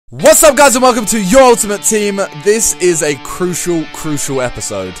What's up, guys, and welcome to your ultimate team. This is a crucial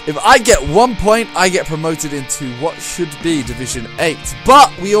episode. If I get 1 point, I get promoted into what should be Division 8.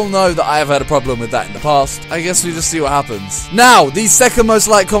 But we all know that I have had a problem with that in the past. I guess we just see what happens. Now, the second most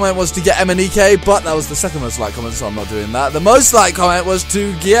liked comment was to get MNEK, but that was the second most liked comment, so I'm not doing that. The most liked comment was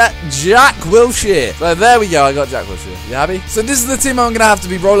to get Jack Wilshere. So there we go, I got Jack Wilshere. You happy? So this is the team I'm going to have to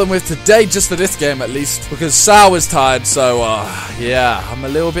be rolling with today, just for this game at least, because Sal is tired, so yeah, I'm a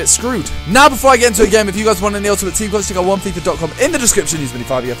little bit screwed. Now, before I get into a game, if you guys want any ultimate team codes, check out onefifa.com in the description. Use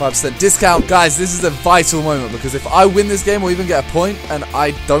Mini5, you get 5% discount. Guys, this is a vital moment, because if I win this game or even get a point and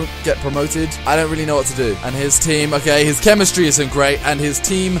I don't get promoted, I don't really know what to do. And his team, okay, his chemistry isn't great, and his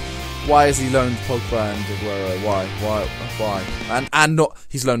team, why is he loaned Pogba and Aguero? Why? And not,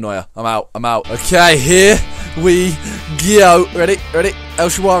 he's loaned Neuer. I'm out. Okay, here we go. Ready?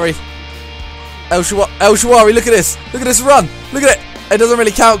 El Shawari, look at this run. Look at it. It doesn't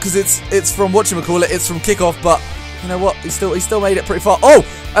really count because it's from whatchamacallit, it's from kickoff, but you know what? He still made it pretty far. Oh,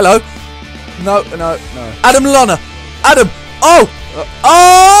 hello. No. Adam Lallana. Adam. Oh,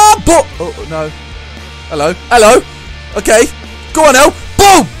 no. Hello. Okay. Go on, El.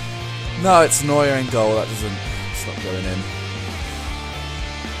 Boom. No, it's Neuer in goal. That doesn't stop going in.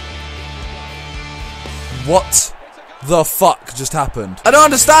 What the fuck just happened? I don't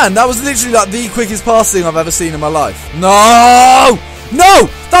understand. That was literally like the quickest passing I've ever seen in my life. No,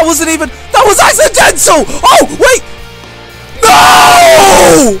 that wasn't even, that was accidental. Oh, wait.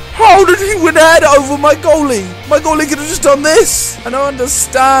 No! How did he win head over my goalie? My goalie could have just done this. I don't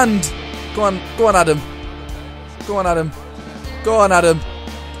understand. Go on, Adam. Go on,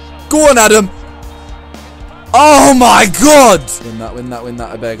 Adam. Oh my god! Win that.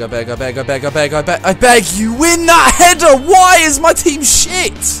 I beg. I beg you, win that header! Why is my team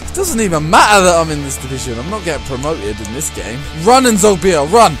shit? It doesn't even matter that I'm in this division. I'm not getting promoted in this game. Run, and Zogbia,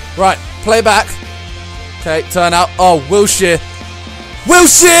 run! Right, play back. Okay, turn out. Oh, Wilshere!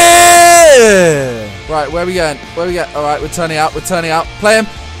 Right, where are we going? Alright, we're turning out. Play him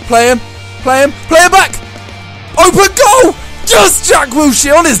back! Open goal! Just Jack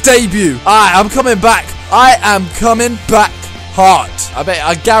Wilshere on his debut! Alright, I'm coming back. I am coming back hard.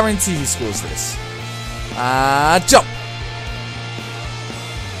 I guarantee he scores this. Jump.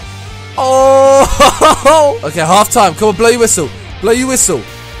 Oh! Okay, half time. Come on, blow your whistle. Blow.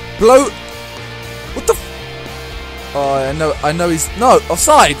 What the? Oh, I know he's. No,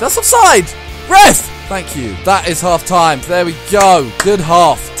 offside. That's offside. Ref! Thank you. That is half time. There we go. Good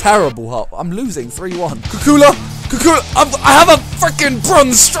half. Terrible half. I'm losing 3-1. Kukula. I have a freaking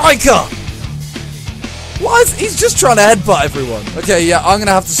bronze striker. Why is he's just trying to headbutt everyone? Okay, yeah, I'm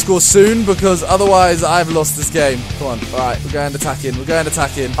gonna have to score soon because otherwise I've lost this game. Come on, alright, we're going attacking.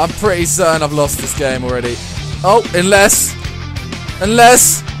 I'm pretty certain I've lost this game already. Oh, unless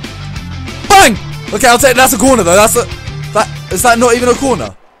bang! Okay, I'll take that's a corner though. Is that not even a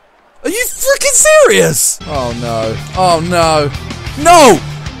corner? Are you freaking serious? Oh no. No!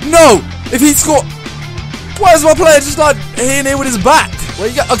 If he scored, why is my player just like hitting it with his back? Where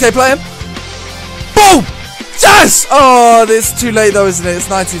you go? Okay, play him. Boom! Yes! Oh, it's too late though, isn't it? It's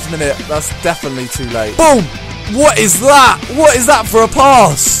 19th minute. That's definitely too late. Boom! What is that? What is that for a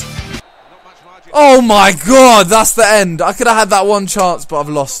pass? Oh my god, that's the end. I could have had that one chance, but I've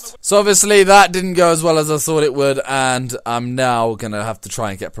lost. So obviously that didn't go as well as I thought it would, and I'm now going to have to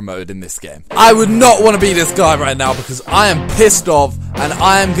try and get promoted in this game. I would not want to be this guy right now because I am pissed off, and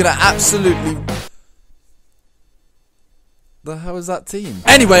I am going to absolutely... The hell is that team?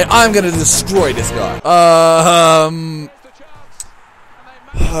 Anyway, I'm gonna destroy this guy. I'm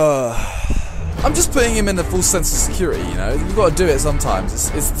just putting him in a full sense of security, you know? You've got to do it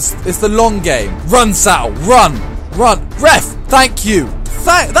sometimes. It's the long game. Run, Sal. Run. Ref, thank you.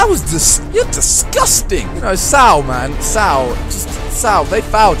 That was you're disgusting. You know, Sal, man. Sal, they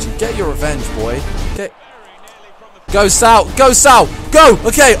fouled you. Get your revenge, boy. Okay. Go, Sal. Go.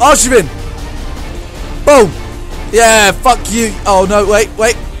 Okay, Archibald. Boom. Yeah, fuck you. Oh, no, wait.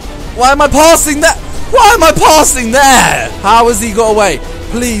 Why am I passing that? How has he got away?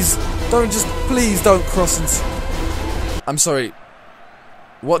 Please don't cross and... I'm sorry.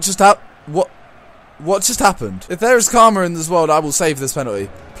 What just happened? If there is karma in this world, I will save this penalty.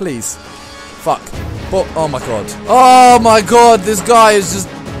 Please. Fuck. Oh my god, this guy is just...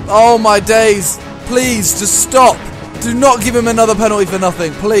 Oh my days. Please, just stop. Do not give him another penalty for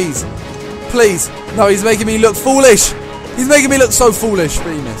nothing. Please. No, he's making me look foolish. He's making me look so foolish,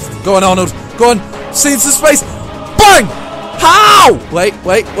 but he missed. Go on, Arnold. Go on. See into space. Bang! How? Wait.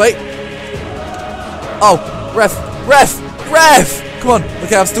 Oh, ref. Come on.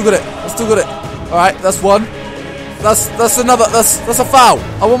 Okay, I've still got it. Alright, that's one. That's another. That's a foul.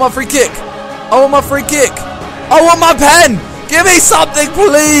 I want my free kick. I want my free kick. I want my pen. Give me something,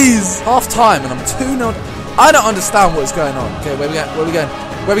 please. Half time, and I'm 2-0. I don't understand what's going on. Okay, where we going? Where we going?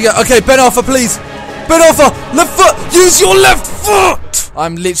 Where we go? Okay, Ben Arthur, please. Ben Arthur, left foot. Use your left foot.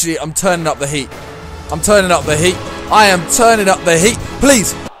 I'm turning up the heat. I'm turning up the heat. I am turning up the heat.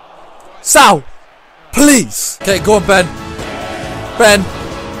 Please. Sal. Please. Okay, go on, Ben. Ben.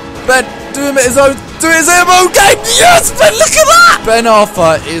 Do him at his own. Do his own game. Yes, Ben. Look at that. Ben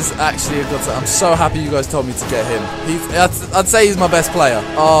Arthur is actually a godsend. I'm so happy you guys told me to get him. I'd say he's my best player.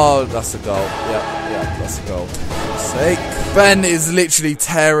 Oh, that's a goal. Yeah, that's a goal. For sake. Ben is literally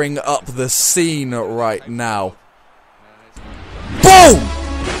tearing up the scene right now. Boom!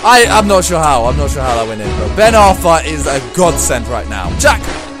 I'm not sure how. I'm not sure how that went in, but Ben Arthur is a godsend right now. Jack!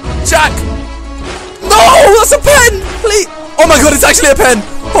 No! That's a pen! Please! Oh my god, it's actually a pen!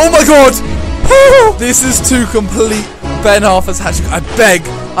 Oh my god! This is to complete Ben Arthur's hat trick.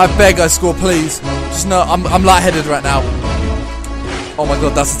 I beg I score, please. Just no, I'm lightheaded right now. Oh my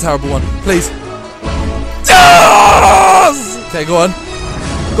god, that's a terrible one. Please. Yes! Okay, go on.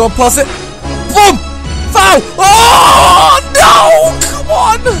 Go on, pass it. Boom! Foul! Oh no! Come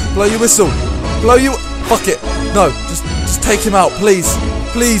on! Blow your whistle. Fuck it. No, just take him out, please.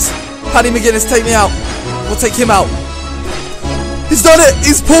 Please. Paddy McGuinness, take me out. We'll take him out. He's done it!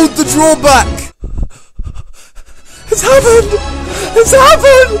 He's pulled the draw back! It's happened! It's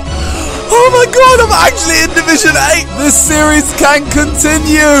happened! Oh my god, I'm actually in Division 8! This series can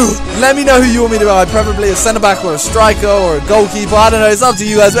continue! Let me know who you want me to buy. Preferably a centre-back or a striker or a goalkeeper. I don't know, it's up to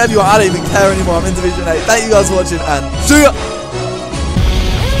you guys. Whatever you want, I don't even care anymore. I'm in Division 8. Thank you guys for watching and see ya!